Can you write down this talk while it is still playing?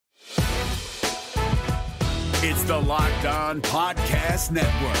It's the Locked On Podcast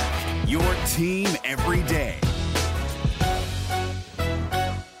Network, your team every day.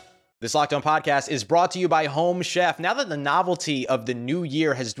 This Locked On Podcast is brought to you by Home Chef. Now that the novelty of the new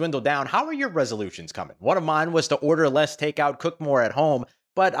year has dwindled down, how are your resolutions coming? One of mine was to order less takeout, cook more at home,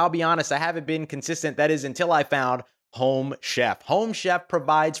 but I'll be honest, I haven't been consistent. That is until I found Home Chef. Home Chef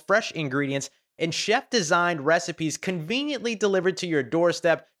provides fresh ingredients and chef-designed recipes conveniently delivered to your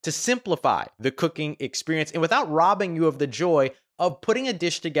doorstep to simplify the cooking experience and without robbing you of the joy of putting a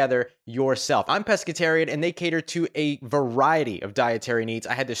dish together yourself. I'm pescatarian and they cater to a variety of dietary needs.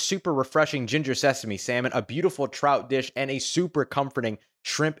 I had this super refreshing ginger sesame salmon, a beautiful trout dish, and a super comforting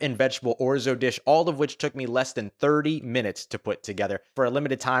shrimp and vegetable orzo dish, all of which took me less than 30 minutes to put together. For a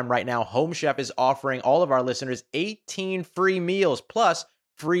limited time right now, Home Chef is offering all of our listeners 18 free meals plus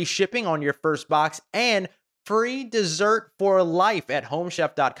free shipping on your first box and free dessert for life at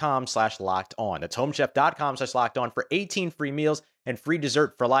homechef.com/lockedon. That's homechef.com/lockedon for 18 free meals and free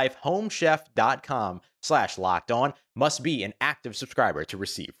dessert for life. Homechef.com/lockedon. Must be an active subscriber to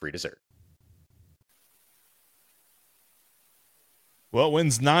receive free dessert. Well,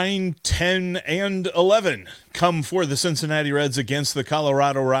 wins 9, 10, and 11 come for the Cincinnati Reds against the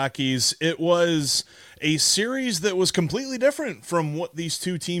Colorado Rockies. It was a series that was completely different from what these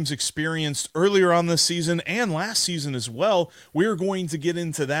two teams experienced earlier on this season and last season as well. We're going to get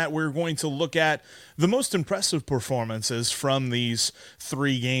into that. We're going to look at the most impressive performances from these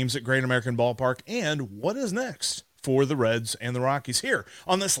three games at Great American Ballpark and what is next for the Reds and the Rockies here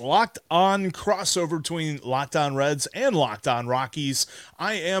on this Locked On crossover between Locked On Reds and Locked On Rockies.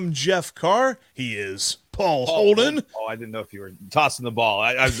 I am Jeff Carr. He is Paul Holden. Oh, I didn't know if you were tossing the ball.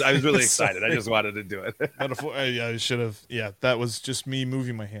 I was really excited. I just wanted to do it. I should have. Yeah, that was just me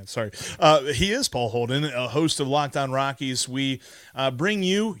moving my hand. Sorry. He is Paul Holden, a host of Locked On Rockies. We bring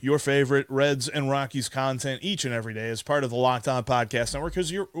you your favorite Reds and Rockies content each and every day as part of the Locked On Podcast Network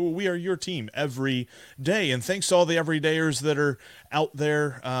because we are your team every day. And thanks to all the everydayers that are out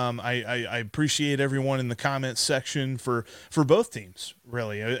there. I appreciate everyone in the comments section for both teams,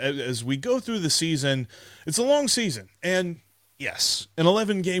 really. As we go through the season, it's a long season. And yes, an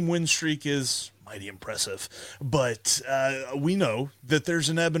 11-game win streak is mighty impressive. But we know that there's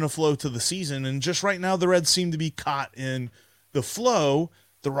an ebb and a flow to the season. And just right now, the Reds seem to be caught in the flow.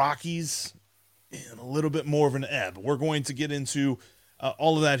 The Rockies in a little bit more of an ebb. We're going to get into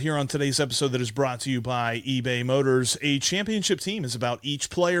all of that here on today's episode that is brought to you by eBay Motors. A championship team is about each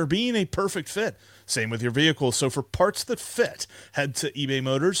player being a perfect fit. Same with your vehicle. So for parts that fit, head to eBay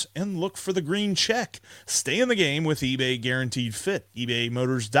Motors and look for the green check. Stay in the game with eBay Guaranteed Fit.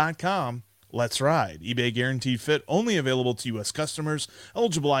 ebaymotors.com. Let's ride. eBay Guaranteed Fit only available to U.S. customers.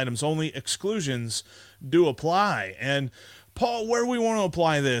 Eligible items only. Exclusions do apply. And Paul, where we want to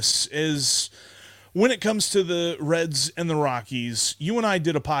apply this is when it comes to the Reds and the Rockies. You and I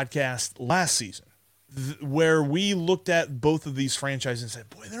did a podcast last season where we looked at both of these franchises and said,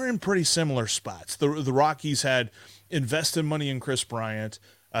 boy, they're in pretty similar spots. The Rockies had invested money in Chris Bryant.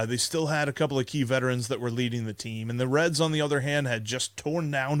 They still had a couple of key veterans that were leading the team. And the Reds, on the other hand, had just torn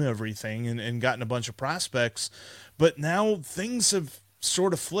down everything and gotten a bunch of prospects. But now things have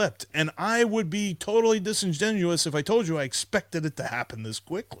sort of flipped. And I would be totally disingenuous if I told you I expected it to happen this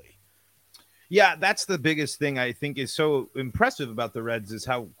quickly. Yeah, that's the biggest thing I think is so impressive about the Reds is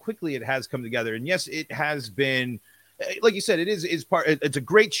how quickly it has come together. And yes, it has been, like you said, it's a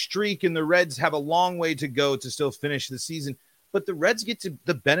great streak, and the Reds have a long way to go to still finish the season. But the Reds get to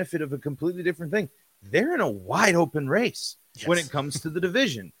the benefit of a completely different thing. They're in a wide open race when it comes to the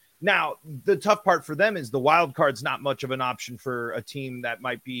division. Now, the tough part for them is the wild card's not much of an option for a team that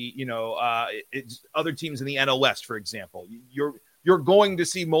might be, it's other teams in the NL West, for example. You're going to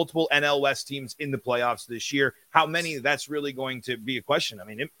see multiple NL West teams in the playoffs this year. How many? That's really going to be a question. I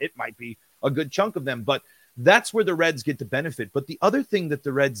mean, it might be a good chunk of them, but that's where the Reds get the benefit. But the other thing that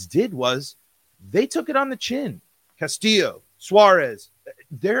the Reds did was they took it on the chin. Castillo, Suarez,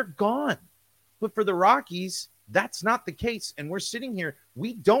 they're gone. But for the Rockies, that's not the case. And we're sitting here.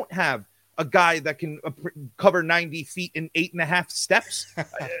 We don't have a guy that can cover 90 feet in 8.5 steps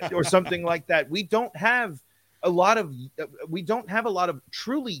or something like that. We don't have a lot of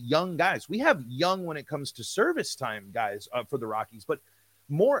truly young guys. We have young when it comes to service time guys for the Rockies, but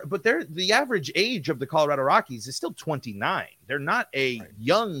the average age of the Colorado Rockies is still 29. They're not a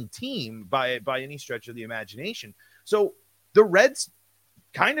young team by any stretch of the imagination. So the Reds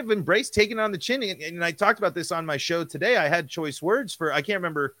kind of embraced taking on the chin. And I talked about this on my show today. I had choice words for, I can't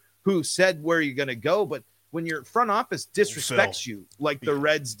remember who said where you're going to go, but when your front office disrespects you like the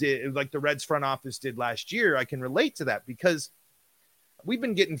Reds did, like the Reds front office did last year, I can relate to that because we've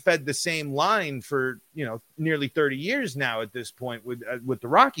been getting fed the same line for, nearly 30 years now at this point with the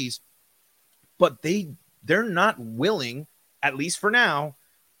Rockies, but they're not willing, at least for now,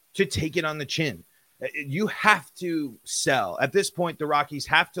 to take it on the chin. You have to sell. At this point, the Rockies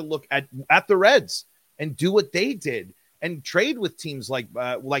have to look at the Reds and do what they did and trade with teams like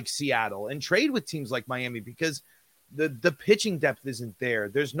Seattle and trade with teams like Miami, because the pitching depth isn't there.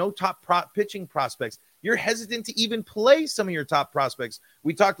 There's no top pitching prospects. You're hesitant to even play some of your top prospects.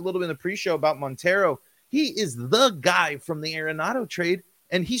 We talked a little bit in the pre-show about Montero. He is the guy from the Arenado trade,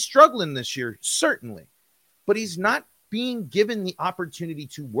 and he's struggling this year, certainly. But he's not being given the opportunity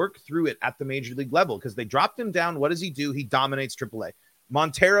to work through it at the major league level because they dropped him down. What does he do? He dominates AAA.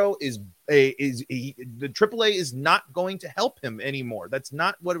 Montero the AAA is not going to help him anymore. That's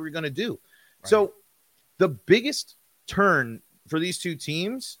not what we're going to do. Right. So the biggest turn for these two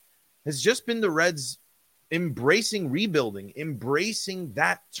teams has just been the Reds embracing rebuilding, embracing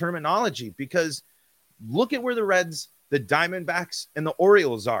that terminology, because look at where the Reds, the Diamondbacks, and the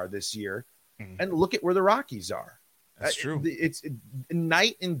Orioles are this year, and look at where the Rockies are. That's true. It's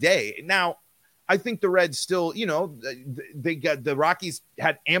night and day. Now, I think the Reds still, they got the Rockies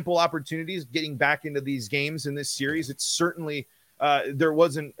had ample opportunities getting back into these games in this series. It's certainly there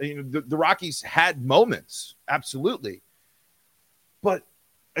wasn't, the Rockies had moments, absolutely. But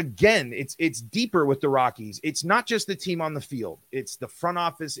again, it's deeper with the Rockies. It's not just the team on the field. It's the front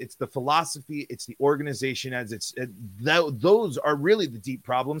office. It's the philosophy. It's the organization. Those are really the deep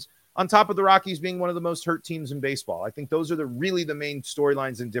problems. On top of the Rockies being one of the most hurt teams in baseball. I think those are really the main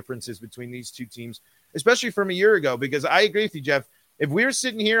storylines and differences between these two teams, especially from a year ago, because I agree with you, Jeff. If we were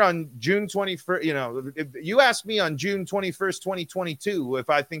sitting here on June 21st, if you asked me on June 21st, 2022, if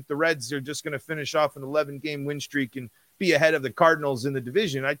I think the Reds are just going to finish off an 11-game win streak and be ahead of the Cardinals in the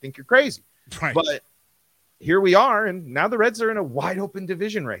division, I think you're crazy. Right. But here we are, and now the Reds are in a wide open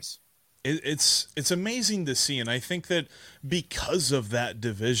division race. It's amazing to see, and I think that because of that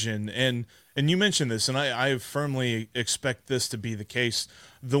division, and you mentioned this, and I firmly expect this to be the case.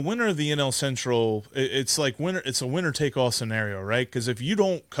 The winner of the NL Central, it's a winner take all scenario, right? Because if you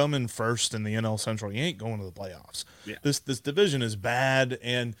don't come in first in the NL Central, you ain't going to the playoffs. Yeah. This division is bad,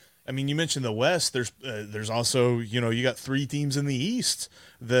 and I mean, you mentioned the West. There's also, you got three teams in the East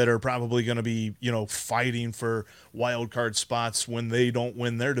that are probably going to be, fighting for wild card spots when they don't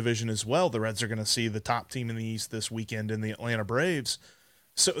win their division as well. The Reds are going to see the top team in the East this weekend in the Atlanta Braves.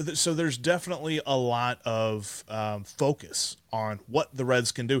 So there's definitely a lot of focus on what the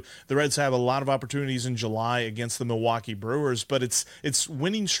Reds can do. The Reds have a lot of opportunities in July against the Milwaukee Brewers, but it's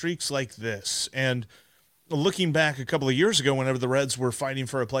winning streaks like this. And looking back a couple of years ago, whenever the Reds were fighting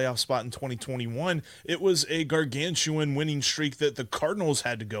for a playoff spot in 2021, it was a gargantuan winning streak that the Cardinals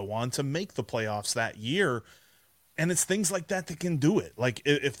had to go on to make the playoffs that year. And it's things like that can do it. Like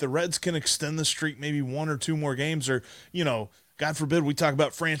if the Reds can extend the streak maybe one or two more games, or, God forbid we talk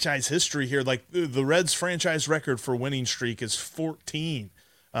about franchise history here. Like the Reds franchise record for winning streak is 14.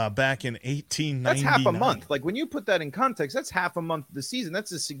 Back in 1899. That's half a month. Like when you put that in context, that's half a month of the season.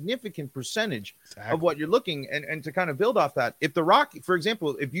 That's a significant percentage of what you're looking. And to kind of build off that, for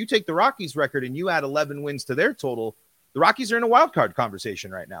example, if you take the Rockies record and you add 11 wins to their total, the Rockies are in a wild card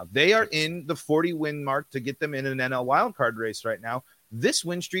conversation right now. They are in the 40 win mark to get them in an NL wild card race right now. This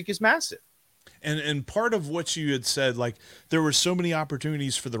win streak is massive. And part of what you had said, like there were so many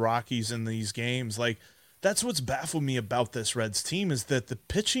opportunities for the Rockies in these games, like that's what's baffled me about this Reds team is that the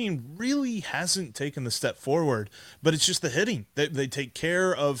pitching really hasn't taken the step forward, but it's just the hitting. They take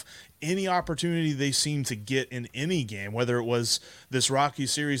care of any opportunity they seem to get in any game, whether it was this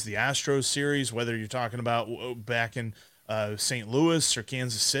Rockies series, the Astros series, whether you're talking about back in St. Louis or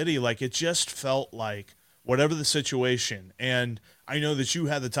Kansas City. Like it just felt like whatever the situation. And I know that you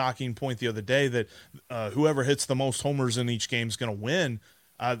had the talking point the other day that whoever hits the most homers in each game is going to win.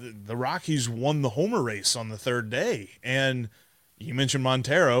 The Rockies won the homer race on the third day. And you mentioned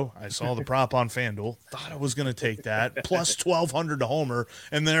Montero. I saw the prop on FanDuel. Thought I was going to take that. Plus 1,200 to homer.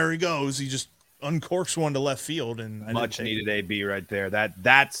 And there he goes. He just uncorks one to left field. And much needed AB right there.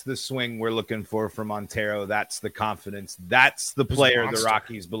 That's the swing we're looking for Montero. That's the confidence. That's the player the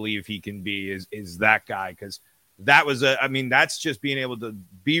Rockies believe he can be is that guy. Because that was that's just being able to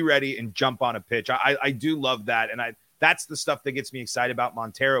be ready and jump on a pitch. I do love that. And that's the stuff that gets me excited about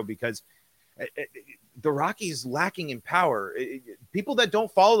Montero, because the Rockies lacking in power. People that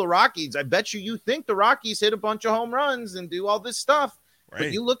don't follow the Rockies, I bet you think the Rockies hit a bunch of home runs and do all this stuff. Right.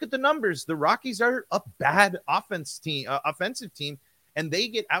 But you look at the numbers, the Rockies are a bad offensive team, and they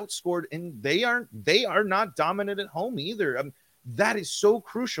get outscored, and they are not dominant at home either. That is so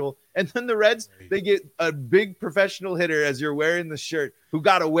crucial. And then the Reds, they get a big professional hitter as you're wearing the shirt who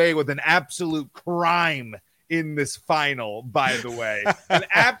got away with an absolute crime in this final, by the way. An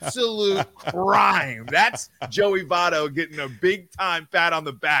absolute crime. That's Joey Votto getting a big-time pat on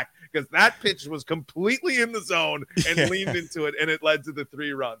the back because that pitch was completely in the zone and leaned into it, and it led to the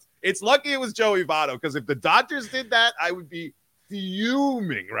 3 runs. It's lucky it was Joey Votto because if the Dodgers did that, I would be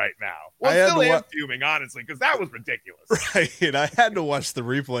fuming right now. Well, I still am fuming, honestly, because that was ridiculous. Right. I had to watch the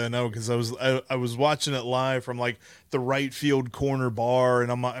replay, I know, because I was watching it live from like the right field corner bar, and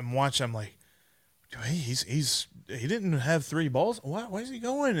I'm watching, I'm like, hey, he didn't have 3 balls. Why is he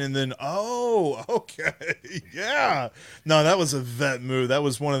going? And then, oh, okay, yeah. No, that was a vet move. That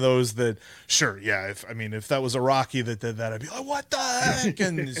was one of those that, sure, yeah. If that was a Rocky that did that, I'd be like, what the heck?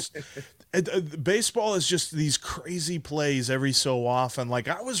 And baseball is just these crazy plays every so often. Like,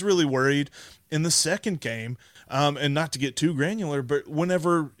 I was really worried in the second game, and not to get too granular, but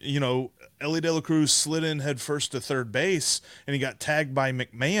whenever, Elly De La Cruz slid in head first to third base and he got tagged by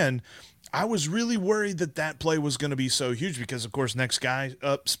McMahon, I was really worried that play was going to be so huge because, of course, next guy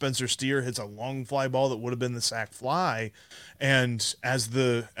up, Spencer Steer, hits a long fly ball that would have been the sac fly. And as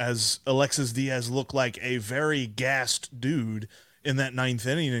Alexis Diaz looked like a very gassed dude in that 9th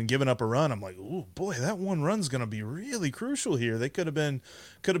inning and giving up a run, I'm like, oh, boy, that 1 run's going to be really crucial here. They could have been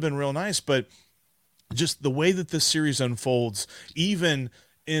real nice. But just the way that this series unfolds, even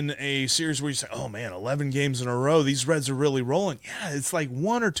in a series where you say, oh man, 11 games in a row, these Reds are really rolling. Yeah, it's like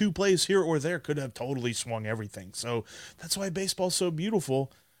 1 or 2 plays here or there could have totally swung everything. So that's why baseball's so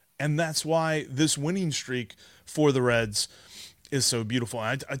beautiful. And that's why this winning streak for the Reds is so beautiful.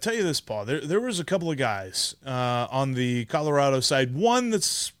 I tell you this, Paul, there was a couple of guys on the Colorado side. One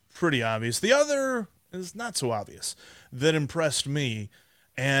that's pretty obvious. The other is not so obvious that impressed me.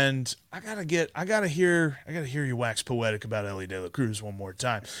 And I gotta hear you wax poetic about Elly De La Cruz one more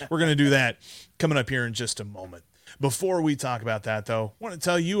time. We're gonna do that coming up here in just a moment. Before we talk about that, though, I want to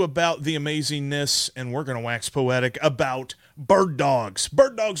tell you about the amazingness, and we're gonna wax poetic about Bird Dogs.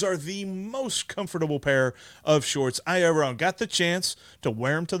 Bird Dogs are the most comfortable pair of shorts I ever owned. Got the chance to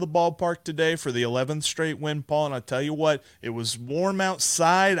wear them to the ballpark today for the 11th straight win, Paul, and I tell you what, it was warm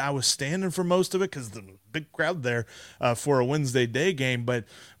outside. I was standing for most of it because the big crowd there for a Wednesday day game, but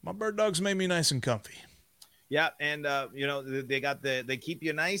my Bird Dogs made me nice and comfy. Yeah, and they keep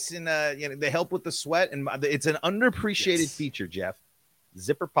you nice, and they help with the sweat, and it's an underappreciated feature, Jeff.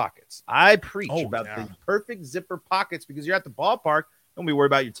 Zipper pockets. I preach about the perfect zipper pockets because you're at the ballpark. Don't be worried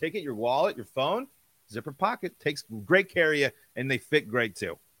about your ticket, your wallet, your phone. Zipper pocket takes great care of you, and they fit great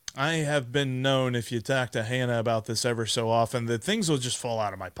too. I have been known, if you talk to Hannah about this ever so often, that things will just fall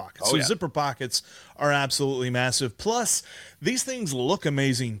out of my pockets. Zipper pockets are absolutely massive. Plus, these things look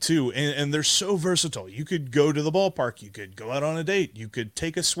amazing too, and they're so versatile. You could go to the ballpark. You could go out on a date. You could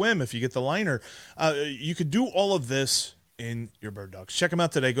take a swim if you get the liner. You could do all of this in your Bird Dogs. Check them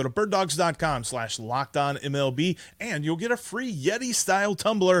out today. Go to birddogs.com/LockedOnMLB, and you'll get a free Yeti-style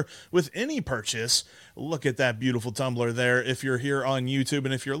tumbler with any purchase. Look at that beautiful tumbler there. If you're here on YouTube,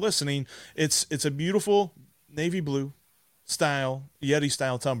 and if you're listening, it's a beautiful navy blue style,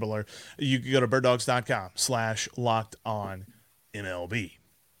 Yeti-style tumbler. You can go to birddogs.com/LockedOnMLB.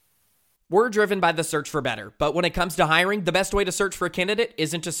 We're driven by the search for better, but when it comes to hiring, the best way to search for a candidate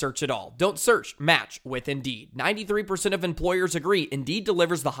isn't to search at all. Don't search, match with Indeed. 93% of employers agree Indeed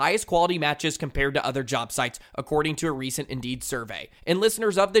delivers the highest quality matches compared to other job sites, according to a recent Indeed survey. And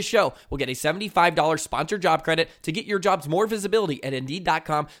listeners of this show will get a $75 sponsored job credit to get your jobs more visibility at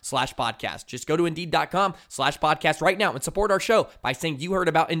Indeed.com/podcast. Just go to Indeed.com/podcast right now and support our show by saying you heard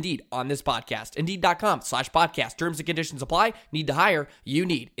about Indeed on this podcast. Indeed.com/podcast. Terms and conditions apply. Need to hire? You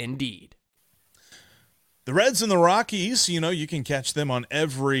need Indeed. The Reds and the Rockies, you can catch them on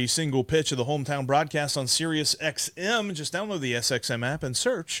every single pitch of the hometown broadcast on Sirius XM. Just download the SXM app and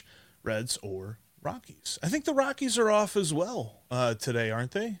search Reds or Rockies. I think the Rockies are off as well today,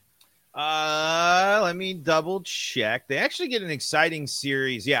 aren't they? Let me double check. They actually get an exciting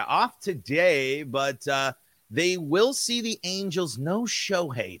series. Yeah, off today, but they will see the Angels. No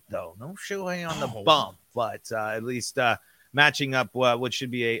Shohei, though. No Shohei on the bump, but at least matching up what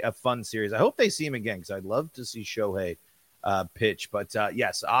should be a fun series. I hope they see him again because I'd love to see Shohei pitch. But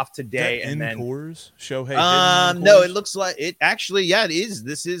yes, off today, and then Coors Shohei. No, it looks like it actually. Yeah, it is.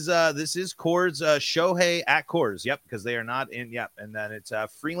 This is Coors Shohei at Coors. Yep, because they are not in. Yep, and then it's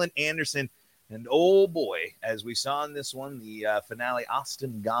Freeland Anderson, and oh boy, as we saw in this one, the finale,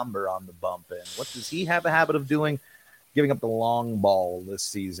 Austin Gomber on the bump. And what does he have a habit of doing? Giving up the long ball this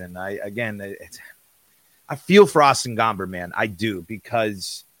season. I feel for Austin Gomber, man. I do,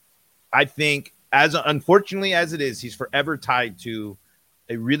 because I think as unfortunately as it is, he's forever tied to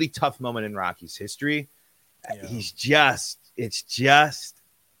a really tough moment in Rockies history. Yeah. It's just,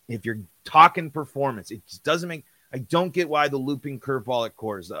 if you're talking performance, it just doesn't make, I don't get why the looping curveball at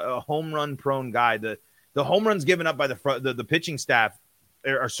Coors, a home run prone guy, the home runs given up by the pitching staff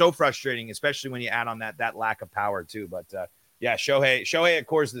are so frustrating, especially when you add on that lack of power too. But yeah, Shohei at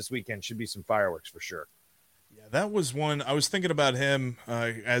Coors this weekend should be some fireworks for sure. Yeah, that was one. I was thinking about him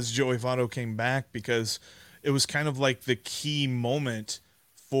as Joey Votto came back, because it was kind of like the key moment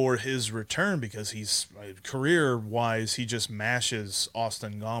for his return, because he's career-wise, he just mashes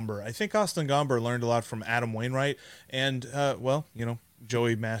Austin Gomber. I think Austin Gomber learned a lot from Adam Wainwright, and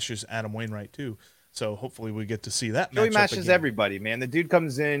Joey mashes Adam Wainwright too. So hopefully we get to see that. Joey mashes everybody, man. The dude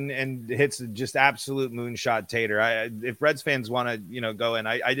comes in and hits just absolute moonshot tater. If Reds fans want to, go in,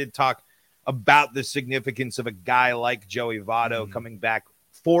 I did talk about the significance of a guy like Joey Votto coming back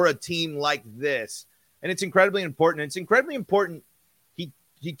for a team like this, and it's incredibly important. It's incredibly important.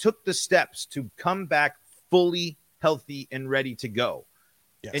 He took the steps to come back fully healthy and ready to go.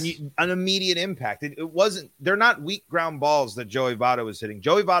 Yes. And an immediate impact. It wasn't, they're not weak ground balls that Joey Votto was hitting.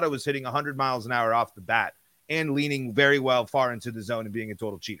 Joey Votto was hitting 100 miles an hour off the bat and leaning very well far into the zone and being a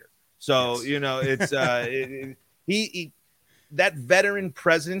total cheater. So, yes. It's, that veteran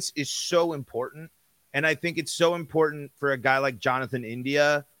presence is so important. And I think it's so important for a guy like Jonathan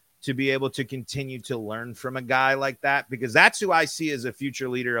India to be able to continue to learn from a guy like that, because that's who I see as a future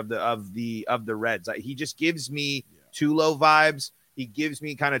leader of the Reds. He just gives me Tulo vibes. He gives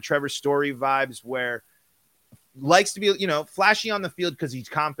me kind of Trevor Story vibes, where likes to be, flashy on the field because he's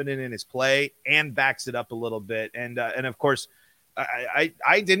confident in his play and backs it up a little bit. And of course,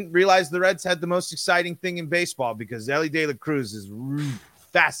 I didn't realize the Reds had the most exciting thing in baseball, because Elly De La Cruz is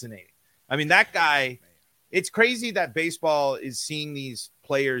fascinating. I mean, that guy, it's crazy that baseball is seeing these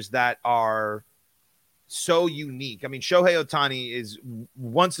players that are so unique. I mean, Shohei Ohtani is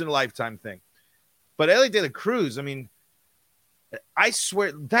once in a lifetime thing, but Elly De La Cruz, I mean, I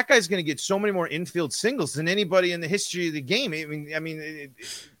swear that guy's going to get so many more infield singles than anybody in the history of the game.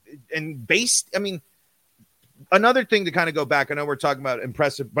 Another thing to kind of go back, I know we're talking about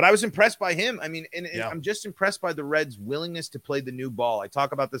impressive, but I was impressed by him. I mean, and I'm just impressed by the Reds' willingness to play the new ball. I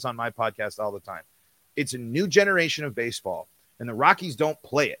talk about this on my podcast all the time. It's a new generation of baseball, and the Rockies don't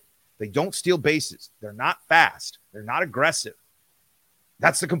play it. They don't steal bases. They're not fast. They're not aggressive.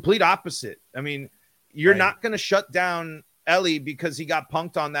 That's the complete opposite. I mean, you're not going to shut down Elly because he got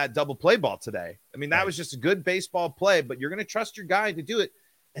punked on that double play ball today. I mean, that was just a good baseball play, but you're going to trust your guy to do it.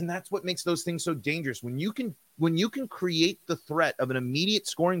 And that's what makes those things so dangerous. When you can create the threat of an immediate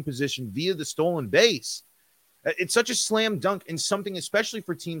scoring position via the stolen base, it's such a slam dunk, and something, especially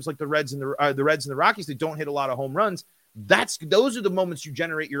for teams like the Reds and the Rockies that don't hit a lot of home runs. Those are the moments you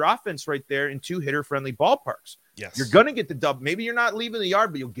generate your offense right there in 2 hitter friendly ballparks. Yes. You're going to get the double. Maybe you're not leaving the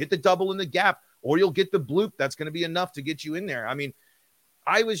yard, but you'll get the double in the gap, or you'll get the bloop. That's going to be enough to get you in there. I mean,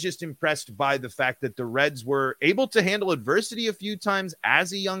 I was just impressed by the fact that the Reds were able to handle adversity a few times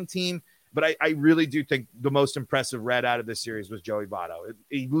as a young team. But I really do think the most impressive Red out of this series was Joey Votto.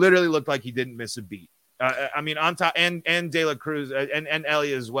 He literally looked like he didn't miss a beat. I mean, on top, and De La Cruz and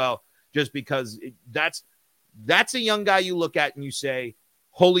Elly as well, just because that's a young guy you look at and you say,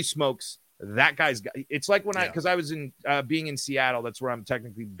 holy smokes, that guy's got. It's like when because I was in being in Seattle, that's where I'm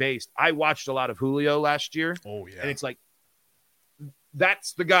technically based. I watched a lot of Julio last year. Oh yeah, and it's like,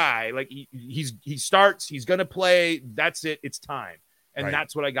 that's the guy. Like he starts, he's gonna play. That's it. It's time, and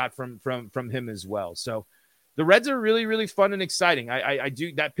that's what I got from him as well. So the Reds are really, really fun and exciting. I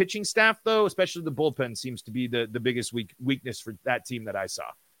do that pitching staff though, especially the bullpen, seems to be the biggest weakness for that team that I saw.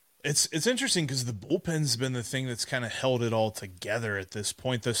 It's interesting because the bullpen's been the thing that's kind of held it all together at this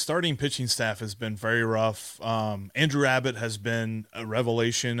point. The starting pitching staff has been very rough. Andrew Abbott has been a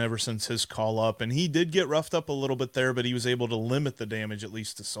revelation ever since his call up, and he did get roughed up a little bit there, but he was able to limit the damage at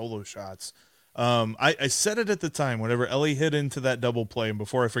least to solo shots. I said it at the time, whenever Elly hit into that double play, and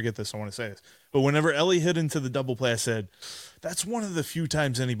before I forget this, I want to say this, but whenever Elly hit into the double play, I said, that's one of the few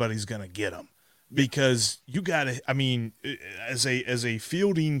times anybody's going to get him. Because you got to, I mean, as a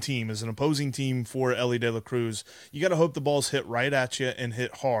fielding team, as an opposing team for Elly De La Cruz, you got to hope the balls hit right at you and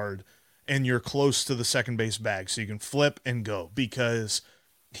hit hard, and you're close to the second base bag so you can flip and go, because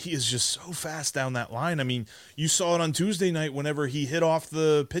he is just so fast down that line. I mean, you saw it on Tuesday night whenever he hit off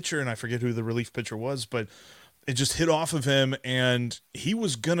the pitcher, and I forget who the relief pitcher was, but it just hit off of him, and he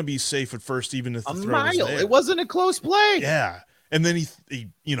was going to be safe at first, even if the throw was there. It wasn't a close play. Yeah. And then he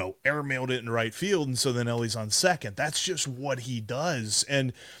airmailed it in right field. And so then Elly's on second. That's just what he does.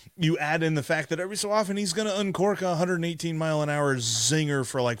 And you add in the fact that every so often he's going to uncork a 118 mile an hour zinger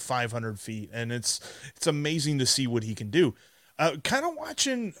for like 500 feet. And it's amazing to see what he can do. Kind of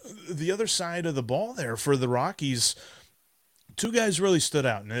watching the other side of the ball there for the Rockies. Two guys really stood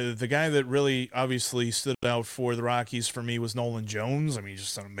out. And the guy that really obviously stood out for the Rockies for me was Nolan Jones. I mean,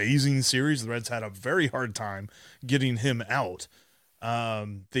 just an amazing series. The Reds had a very hard time getting him out.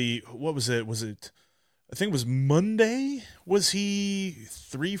 What was it? I think it was Monday. Was he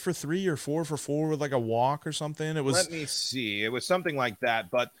 3 for 3 or 4 for 4 with like a walk or something? Let me see. It was something like that.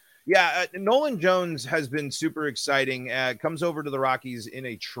 But yeah, Nolan Jones has been super exciting. Comes over to the Rockies in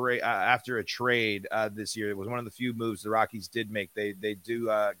a trade after a trade this year. It was one of the few moves the Rockies did make. They do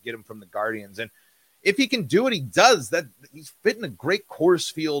get him from the Guardians, and if he can do what he does, that he's fitting a great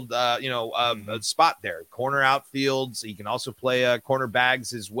course field, spot there, corner outfields. He can also play corner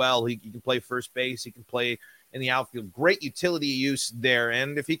bags as well. He can play first base. He can play in the outfield. Great utility use there.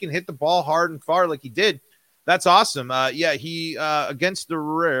 And if he can hit the ball hard and far like he did, that's awesome. He against the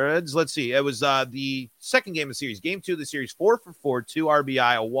Reds. Let's see. It was the second game of the series, game 2 of the series, 4 for 4, 2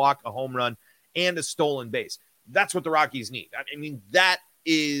 RBI, a walk, a home run, and a stolen base. That's what the Rockies need. I mean, that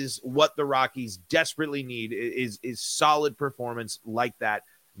is what the Rockies desperately need is solid performance like that.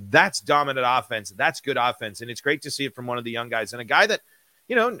 That's dominant offense. That's good offense. And it's great to see it from one of the young guys and a guy that,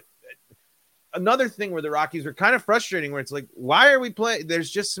 another thing where the Rockies are kind of frustrating where it's like, why are we playing?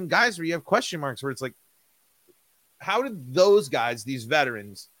 There's just some guys where you have question marks where it's like, how did those guys, these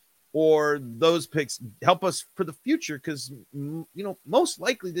veterans or those picks help us for the future? Because, most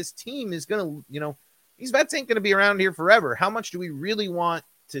likely this team is going to, these vets ain't going to be around here forever. How much do we really want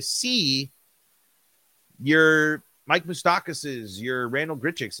to see your Mike Moustakases, your Randall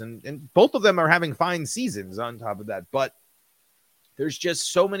Grichuk's, and both of them are having fine seasons on top of that. But there's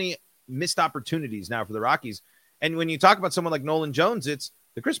just so many missed opportunities now for the Rockies. And when you talk about someone like Nolan Jones, it's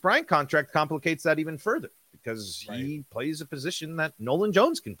the Chris Bryant contract complicates that even further because he plays a position that Nolan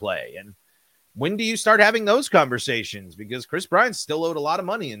Jones can play. And when do you start having those conversations? Because Chris Bryant's still owed a lot of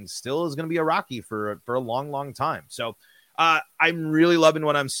money and still is going to be a Rocky for a long, long time. So I'm really loving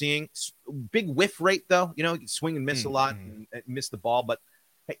what I'm seeing. Big whiff rate, though. Swing and miss a lot and miss the ball. But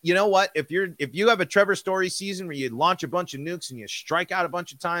hey, you know what? If you have a Trevor Story season where you launch a bunch of nukes and you strike out a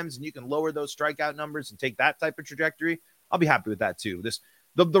bunch of times and you can lower those strikeout numbers and take that type of trajectory, I'll be happy with that too.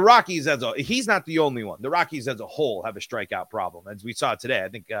 The Rockies he's not the only one. The Rockies as a whole have a strikeout problem, as we saw today. I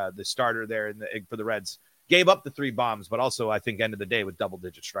think the starter there for the Reds gave up the 3 bombs, but also I think end of the day with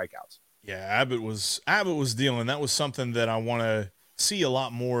double-digit strikeouts. Yeah, Abbott was dealing. That was something that I want to see a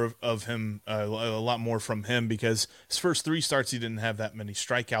lot more of him, a lot more from him because his first 3 starts he didn't have that many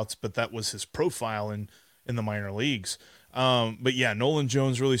strikeouts, but that was his profile in the minor leagues. But yeah, Nolan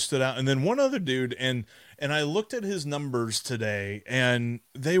Jones really stood out, and then one other dude and I looked at his numbers today, and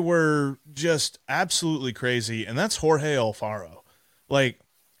they were just absolutely crazy. And that's Jorge Alfaro. Like,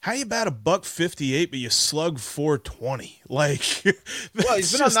 how you bat $158, but you slug .420? Like, well, he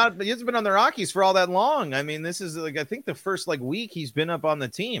hasn't been on the Rockies for all that long. I mean, this is like I think the first week he's been up on the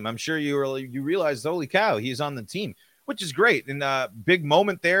team. I'm sure you realized, holy cow, he's on the team, which is great. And big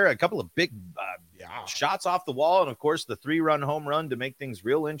moment there, a couple of big shots off the wall, and of course the 3-run home run to make things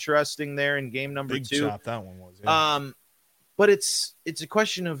real interesting there in game number 2. Big shot that one was. Yeah. But it's a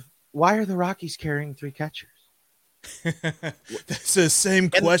question of why are the Rockies carrying 3 catchers? That's the same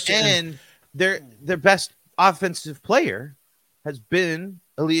question. And their best offensive player has been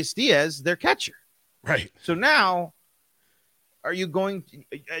Elias Diaz, their catcher. Right. So now, are you going to,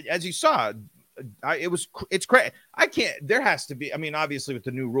 as you saw? It's crazy. I can't. There has to be. I mean, obviously, with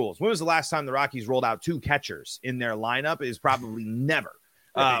the new rules, when was the last time the Rockies rolled out 2 catchers in their lineup? Is probably never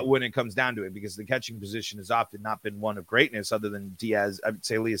when it comes down to it, because the catching position has often not been one of greatness. Other than Diaz, I would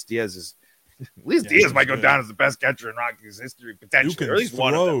say Elias Diaz is. Diaz might go down as the best catcher in Rockies history potentially, or at least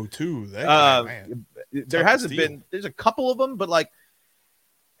one of them. Too. That guy, man. There hasn't been. There's a couple of them, but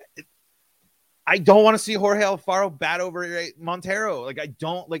I don't want to see Jorge Alfaro bat over Montero. I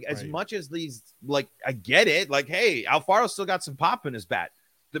don't as much as these. I get it. Hey, Alfaro still got some pop in his bat.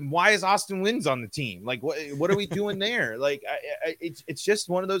 Then why is Austin Wynns on the team? What are we doing there? It's just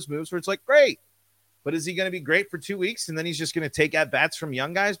one of those moves where it's great, but is he going to be great for 2 weeks and then he's just going to take at bats from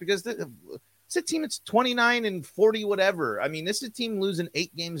young guys? Because it's a team that's 29 and 40, whatever. I mean, this is a team losing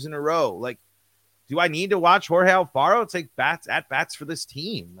 8 games in a row. Do I need to watch Jorge Alfaro take at bats for this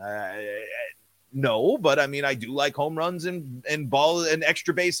team? No, but I mean, I do like home runs and ball and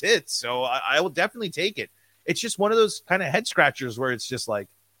extra base hits. So I will definitely take it. It's just one of those kind of head scratchers where it's just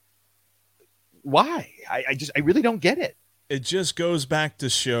why? I really don't get it. it just goes back to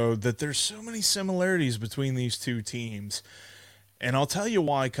show that there's so many similarities between these two teams. And I'll tell you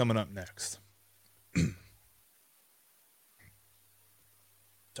why coming up next.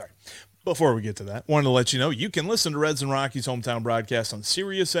 Sorry. Before we get to that, wanted to let you know you can listen to Reds and Rockies hometown broadcast on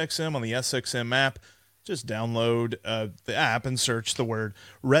SiriusXM on the SXM app. Just download the app and search the word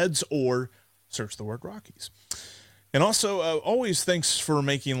Reds or search the word Rockies. And also, always thanks for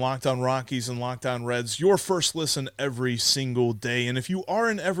making Locked On Rockies and Locked On Reds your first listen every single day. And if you are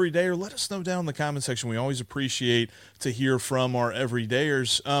an everydayer, let us know down in the comment section. We always appreciate to hear from our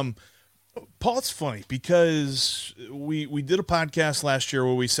everydayers. Paul, it's funny because we did a podcast last year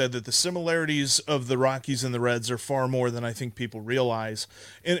where we said that the similarities of the Rockies and the Reds are far more than I think people realize.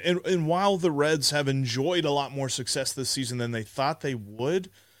 And while the Reds have enjoyed a lot more success this season than they thought they would,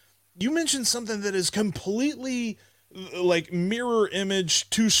 you mentioned something that is completely like mirror image,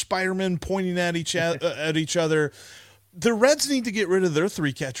 two Spider-Men pointing at each other. The Reds need to get rid of their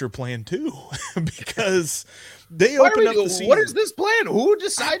three catcher plan too, because they opened up the season. What is this plan? Who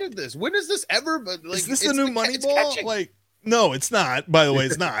decided this? When is this ever? Like, is this the new Moneyball? Like, no, it's not. By the way,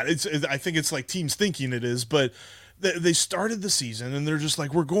 it's not. I think it's like teams thinking it is, but they started the season and they're just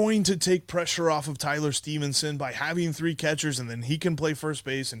like, we're going to take pressure off of Tyler Stevenson by having three catchers, and then he can play first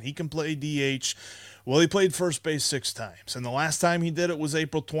base and he can play DH. Well, he played first base 6 times, and the last time he did it was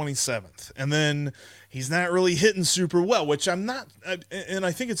April 27th. And then he's not really hitting super well, which I'm not. And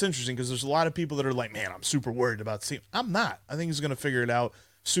I think it's interesting because there's a lot of people that are like, man, I'm super worried about Steve. I'm not. I think he's going to figure it out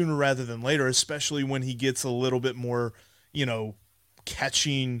sooner rather than later, especially when he gets a little bit more,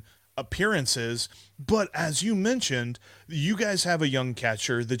 catching appearances. But as you mentioned, you guys have a young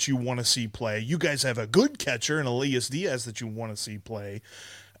catcher that you want to see play. You guys have a good catcher in Elias Diaz that you want to see play.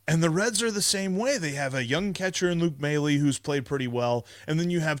 And the Reds are the same way. They have a young catcher in Luke Maile who's played pretty well, and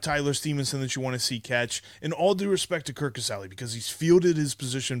then you have Tyler Stevenson that you want to see catch. In all due respect to Kirk Casale, because he's fielded his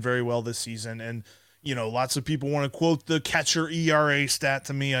position very well this season, and lots of people want to quote the catcher ERA stat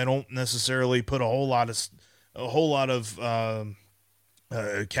to me. I don't necessarily put a whole lot of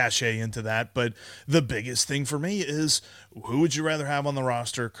cachet into that, but the biggest thing for me is, who would you rather have on the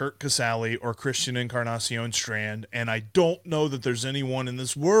roster, Kirk Casale or Christian Encarnacion Strand? And I don't know that there's anyone in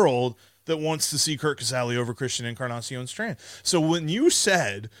this world that wants to see Kirk Casale over Christian Encarnacion Strand. So when you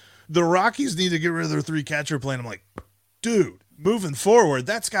said the Rockies need to get rid of their three catcher plan, I'm like, dude, moving forward,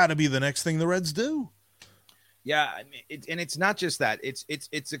 that's got to be the next thing the Reds do. Yeah, I mean, and it's not just that.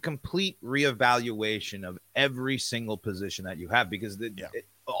 It's a complete reevaluation of every single position that you have, because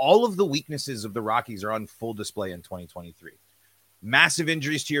all of the weaknesses of the Rockies are on full display in 2023. Massive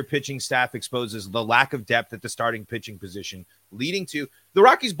injuries to your pitching staff exposes the lack of depth at the starting pitching position, leading to the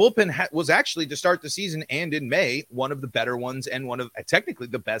Rockies bullpen was actually, to start the season and in May, one of the better ones and one of technically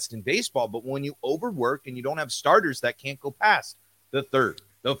the best in baseball. But when you overwork and you don't have starters that can't go past the third,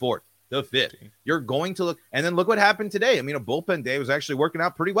 the fourth, the fifth, you're going to look. And then look what happened today. I mean, a bullpen day was actually working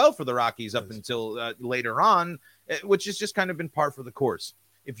out pretty well for the Rockies up until later on, which has just kind of been par for the course.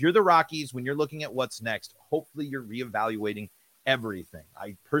 If you're the Rockies, when you're looking at what's next, hopefully you're reevaluating everything.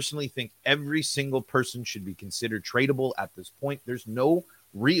 I personally think every single person should be considered tradable at this point. There's no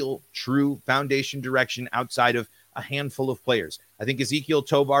real, true foundation direction outside of a handful of players. I think Ezekiel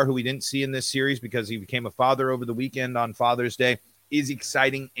Tovar, who we didn't see in this series because he became a father over the weekend on Father's Day, is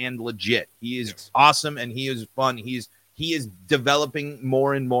exciting and legit. He is awesome and he is fun. He is developing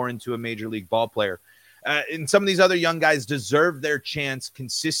more and more into a major league ball player. And some of these other young guys deserve their chance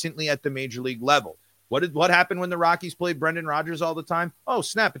consistently at the major league level. What happened when the Rockies played Brendan Rodgers all the time? Oh,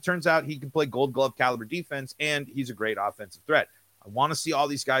 snap. It turns out he can play gold glove caliber defense and he's a great offensive threat. I want to see all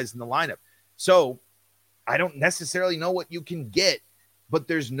these guys in the lineup. So I don't necessarily know what you can get, but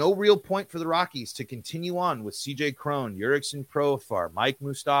there's no real point for the Rockies to continue on with CJ Cron, Jurickson Profar, Mike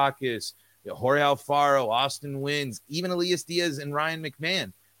Moustakas, Jorge Alfaro, Austin Wynns, even Elias Diaz and Ryan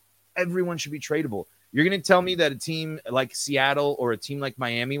McMahon. Everyone should be tradable. You're going to tell me that a team like Seattle or a team like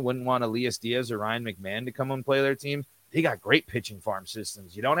Miami wouldn't want Elias Diaz or Ryan McMahon to come and play their team? They got great pitching farm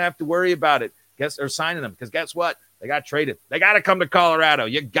systems. You don't have to worry about it. Or signing them, because guess what? They got traded. They got to come to Colorado.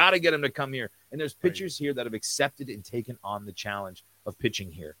 You got to get them to come here. And there's pitchers here that have accepted and taken on the challenge of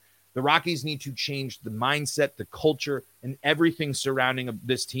pitching here. The Rockies need to change the mindset, the culture, and everything surrounding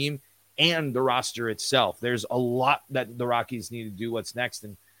this team and the roster itself. There's a lot that the Rockies need to do. What's next?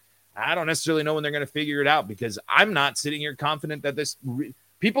 And I don't necessarily know when they're going to figure it out, because I'm not sitting here confident that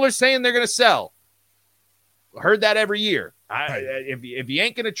people are saying they're going to sell. Heard that every year. If you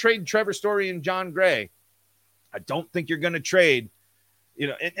ain't going to trade Trevor Story and John Gray, I don't think you're going to trade.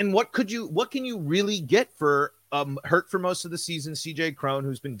 And what can you really get for hurt for most of the season CJ Cron,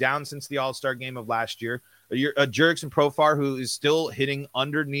 who's been down since the All-Star game of last year? You're a Jurickson Profar, who is still hitting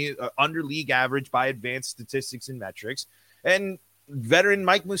under league average by advanced statistics and metrics, and veteran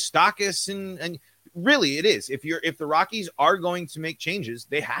Mike Moustakas, and really it is. If the Rockies are going to make changes,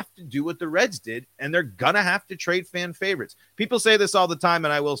 they have to do what the Reds did, and they're gonna have to trade fan favorites. People say this all the time,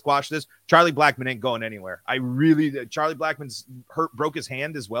 and I will squash this. Charlie Blackmon ain't going anywhere. Charlie Blackmon's broke his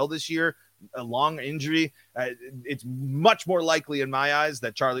hand as well this year, a long injury. It's much more likely in my eyes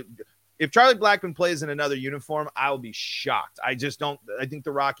that if Charlie Blackmon plays in another uniform, I'll be shocked. I think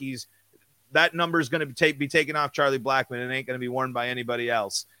the Rockies, that number is going to be taken off Charlie Blackmon and ain't going to be worn by anybody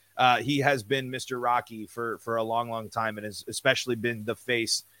else. He has been Mr. Rocky for a long, long time, and has especially been the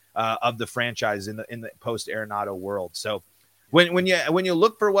face of the franchise in the post Arenado world. So when you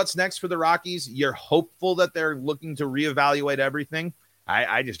look for what's next for the Rockies, you're hopeful that they're looking to reevaluate everything.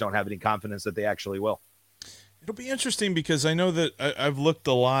 I just don't have any confidence that they actually will. It'll be interesting because I know that I've looked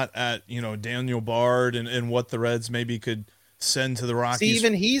a lot at, Daniel Bard and what the Reds maybe could send to the Rockies. See,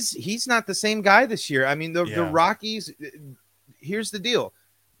 even he's not the same guy this year. I mean, the Rockies, here's the deal.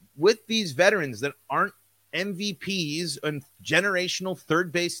 With these veterans that aren't MVPs and generational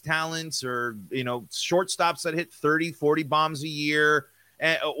third base talents, or, shortstops that hit 30, 40 bombs a year,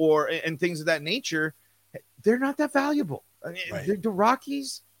 and things of that nature, they're not that valuable. I mean, right. The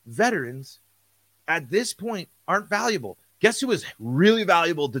Rockies veterans at this point aren't valuable. Guess who was really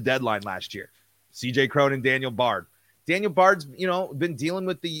valuable at the deadline last year? CJ Cron and Daniel Bard. Daniel Bard's, been dealing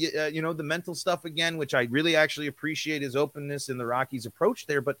with the, the mental stuff again, which I really actually appreciate his openness and the Rockies' approach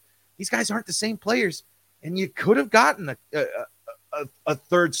there. But these guys aren't the same players, and you could have gotten a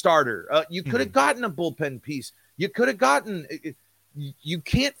third starter. You could have gotten a bullpen piece. You could have gotten. You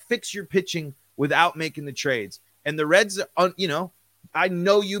can't fix your pitching without making the trades. And the Reds, I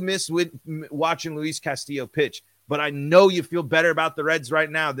know you miss watching Luis Castillo pitch, but I know you feel better about the Reds right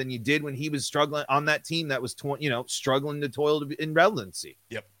now than you did when he was struggling on that team that was, struggling to toil in relevancy.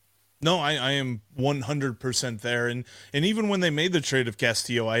 Yep. No, I am 100% there. And even when they made the trade of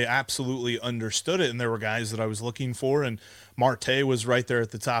Castillo, I absolutely understood it. And there were guys that I was looking for, and Marte was right there at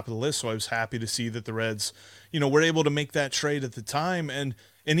the top of the list. So I was happy to see that the Reds, were able to make that trade at the time. And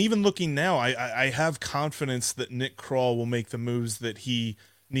even looking now, I have confidence that Nick Krall will make the moves that he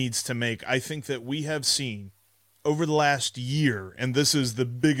needs to make. I think that we have seen over the last year, and this is the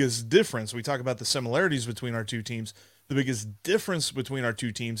biggest difference. We talk about the similarities between our two teams. The biggest difference between our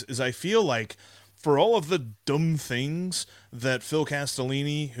two teams is I feel like for all of the dumb things that Phil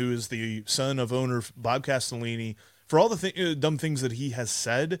Castellini, who is the son of owner Bob Castellini, for all the dumb things that he has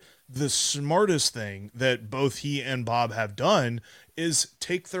said, the smartest thing that both he and Bob have done is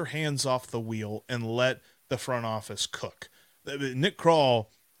take their hands off the wheel and let the front office cook. Nick Krall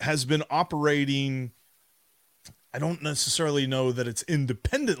has been operating, I don't necessarily know that it's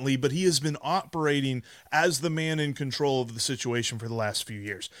independently, but he has been operating as the man in control of the situation for the last few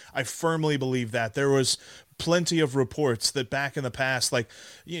years. I firmly believe that. There was plenty of reports that back in the past, like,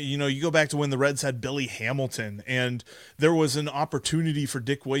 you go back to when the Reds had Billy Hamilton, and there was an opportunity for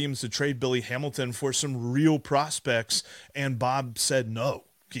Dick Williams to trade Billy Hamilton for some real prospects, and Bob said no,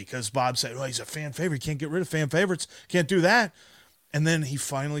 because Bob said, well, he's a fan favorite. Can't get rid of fan favorites. Can't do that. And then he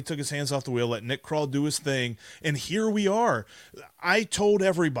finally took his hands off the wheel, let Nick Krall do his thing, and here we are. I told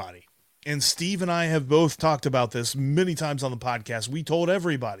everybody, and Steve and I have both talked about this many times on the podcast, we told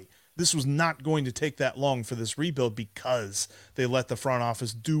everybody this was not going to take that long for this rebuild because they let the front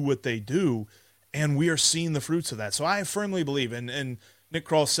office do what they do, and we are seeing the fruits of that. So I firmly believe, and Nick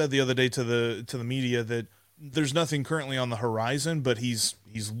Krall said the other day to the media that there's nothing currently on the horizon, but he's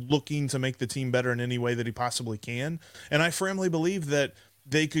looking to make the team better in any way that he possibly can. And I firmly believe that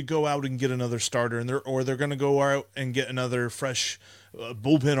they could go out and get another starter, or they're going to go out and get another fresh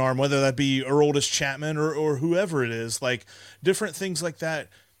bullpen arm, whether that be Aroldis Chapman or whoever it is, like different things like that,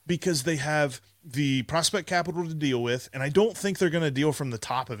 because they have the prospect capital to deal with. And I don't think they're going to deal from the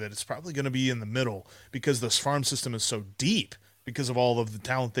top of it. It's probably going to be in the middle because this farm system is so deep, because of all of the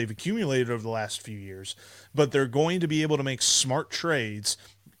talent they've accumulated over the last few years. But they're going to be able to make smart trades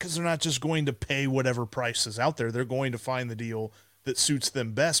because they're not just going to pay whatever price is out there. They're going to find the deal that suits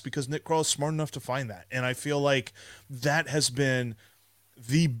them best because Nick Krall is smart enough to find that. And I feel like that has been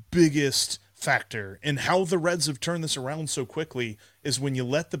the biggest factor in how the Reds have turned this around so quickly, is when you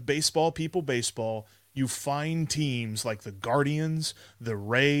let the baseball people baseball, you find teams like the Guardians, the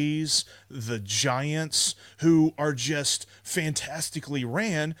Rays, the Giants, who are just fantastically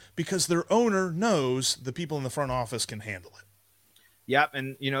ran because their owner knows the people in the front office can handle it. Yep,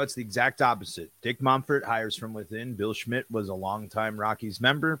 and it's the exact opposite. Dick Mumford hires from within. Bill Schmidt was a longtime Rockies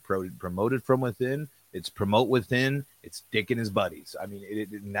member, promoted from within. It's promote within. It's Dick and his buddies. I mean,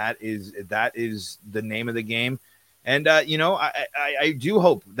 and that is the name of the game. And I do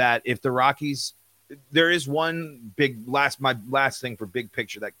hope that if the Rockies, there is one my last thing for big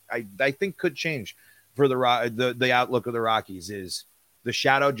picture that I think could change for the outlook of the Rockies is the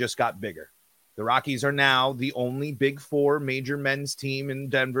shadow just got bigger. The Rockies are now the only Big Four major men's team in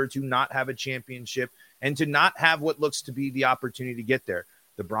Denver to not have a championship and to not have what looks to be the opportunity to get there.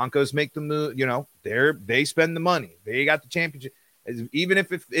 The Broncos make the move, they spend the money. They got the championship. Even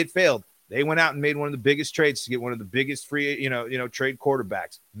if it failed, they went out and made one of the biggest trades to get one of the biggest free, trade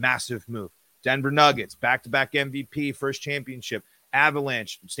quarterbacks. Massive move. Denver Nuggets, back-to-back MVP, first championship.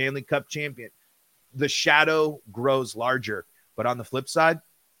 Avalanche, Stanley Cup champion. The shadow grows larger. But on the flip side,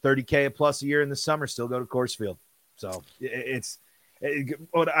 $30K plus a year in the summer, still go to Coors Field. So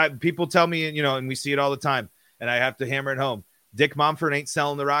people tell me, and we see it all the time, and I have to hammer it home. Dick Mumford ain't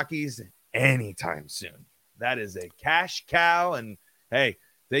selling the Rockies anytime soon. That is a cash cow. And hey,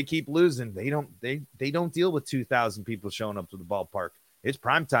 they keep losing. They don't deal with 2,000 people showing up to the ballpark. It's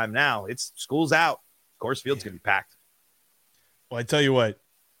prime time now. It's school's out. Coors Field's going to be packed. Well, I tell you what,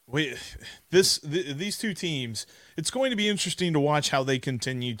 these two teams, it's going to be interesting to watch how they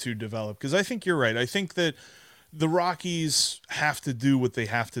continue to develop, because I think you're right. I think that the Rockies have to do what they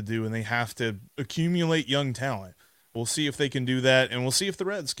have to do, and they have to accumulate young talent. We'll see if they can do that, and we'll see if the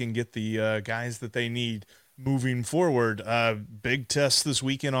Reds can get the guys that they need moving forward. Big test this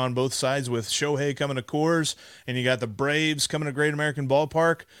weekend on both sides with Shohei coming to Coors, and you got the Braves coming to Great American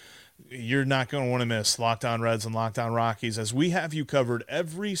Ballpark. You're not going to want to miss Locked On Reds and Locked On Rockies, as we have you covered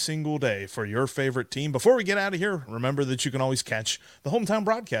every single day for your favorite team. Before we get out of here, remember that you can always catch the hometown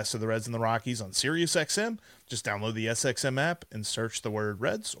broadcast of the Reds and the Rockies on SiriusXM. Just download the SXM app and search the word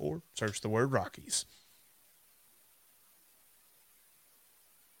Reds or search the word Rockies.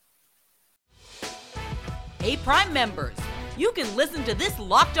 Hey, Prime members, you can listen to this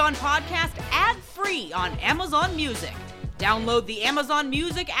Locked On podcast ad-free on Amazon Music. Download the Amazon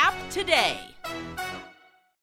Music app today.